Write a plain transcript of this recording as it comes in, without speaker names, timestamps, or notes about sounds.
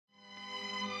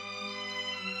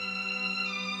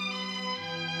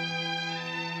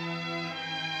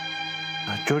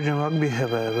Georgian rugby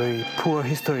have a very poor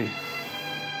history.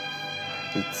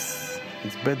 It's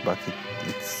bad, but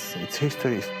it's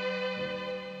history.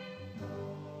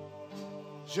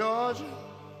 Georgian.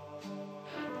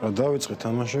 დავიწყე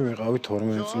თამაში, ვიყავით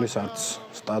 12 წლის, არც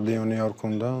სტადიონი არ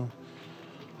ქონდა.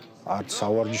 არც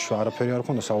სავარჯიშო არაფერი არ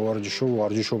ქონდა, სავარჯიშო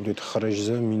ვარჯიშობდით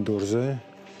ხრეჟზე, მინდორზე.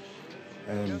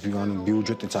 ანუ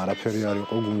ბიუჯეტიც არაფერი არ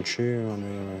იყო გუნდში,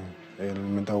 ანუ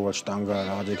ელემენტარულად შტანგა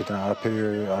რაღაც ეგეთი არაფერი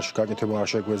გაკეთება არ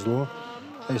შეგვეძლო.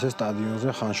 ესე სტადიონზე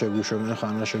ხან შეგვიშვებდნენ,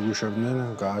 ხან არ შეგვიშვებდნენ,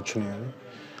 გააჩნიათ.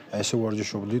 ესე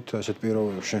ვარჯიშობდით ესეთ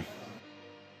პირობებში.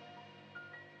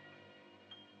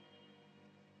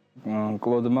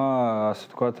 კლოდმა, ასე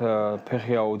ვთქვათ,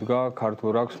 ფეხი აუდგა ქართულ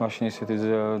რაგბს, მაშინ ისეთი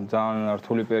ძალიან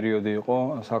რთული პერიოდი იყო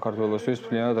საქართველოსთვის,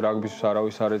 მთლიანად რაგბისთვის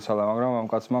არავის არ ეცალა, მაგრამ ამ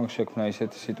კაცმა შექმნა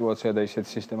ისეთი სიტუაცია და ისეთი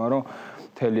სისტემა, რომ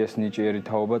მთელი ეს ნიჭიერი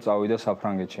თაობა წავიდა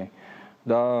საფრანგეთში.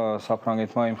 და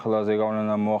საფრანგეთმა იმ ხელაზე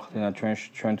გავლენა მოახდინა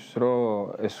ჩვენთვის, რომ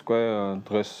ეს უკვე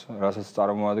დღეს რასაც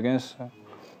წარმოადგენს,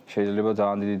 შეიძლება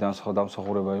ძალიან დიდი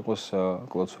დამსახურება იყოს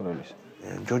კლოდსურელის.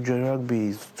 Georgian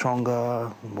rugby is stronger,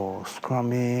 more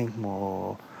scrumming,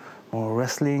 more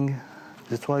wrestling.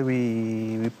 That's why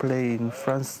we play in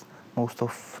France most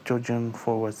of Georgian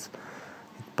forwards.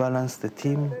 It balances the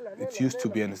team. It used to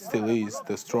be and it still is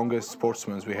the strongest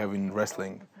sportsmen we have in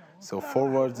wrestling. So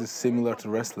forwards is similar to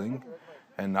wrestling,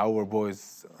 and our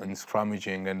boys in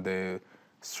scrummaging and the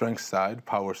strength side,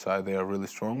 power side, they are really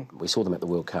strong. We saw them at the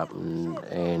World Cup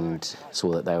and saw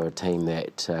that they were a team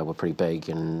that were pretty big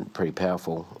and pretty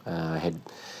powerful. Had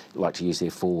liked to use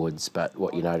their forwards, but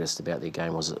what you noticed about their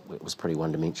game was it was pretty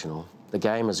one-dimensional. The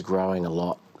game is growing a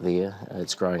lot there.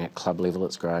 It's growing at club level,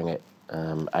 it's growing at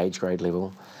age grade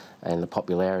level, and the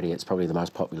popularity, it's probably the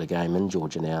most popular game in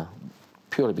Georgia now,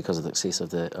 purely because of the success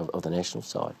of the national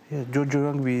side. Yeah, Georgian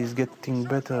rugby is getting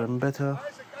better and better.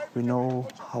 We know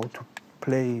how to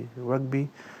play rugby.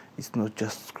 It's not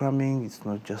just scrumming, it's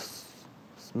not just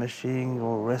smashing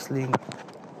or wrestling.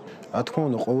 რა თქმა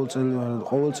უნდა,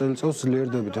 ყოველ წელიწადს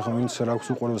ძლიერდებით. ახლა ვინც რაგბს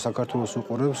უყურებს, საქართველოს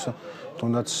უყურებს,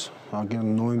 თუნდაც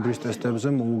ნოემბრის ტესტებზე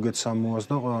მოუგეთ სამოას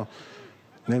და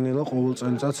ნელ-ნელა ყოველ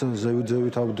წელიწადს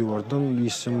ზევით ავდივარ და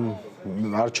ის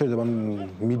არ ჩერდება,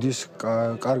 მიდის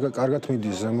კარგად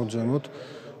მიდის ზემოთ,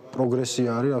 პროგრესი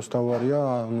არის, ავსთავარია,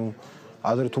 ანუ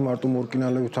ადრე თუ მარტო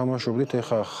მორკინალები თამაშობდით,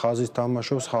 ეხლა ხაზის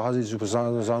თამაშობს, ხაზის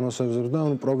ზანოსებს და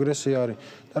ანუ პროგრესი არის.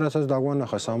 და რასაც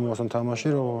დაგვანახა სამოასთან თამაში,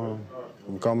 რომ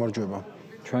გამარჯვება.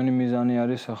 ჩვენი მიზანი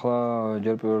არის ახლა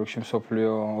ჯერ პირველ რიგში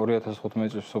მსოფლიო 2015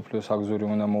 წლის მსოფლიო საგზური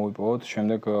უნდა მოვიპოვოთ,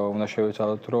 შემდეგ უნდა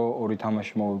შევეცადოთ, რომ ორი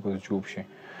თამაში მოვიგოთ ჯგუფში.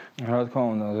 რა თქმა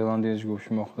უნდა, ზელანდიის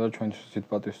ჯგუფში მოხვდა ჩვენთვის დიდ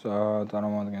პატივს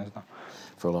წარმოადგენს და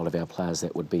For a lot of our players,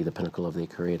 that would be the pinnacle of their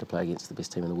career to play against the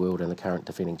best team in the world and the current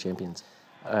defending champions.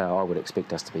 I would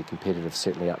expect us to be competitive,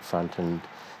 certainly up front, and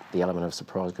the element of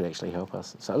surprise could actually help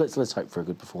us. So let's hope for a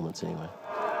good performance anyway.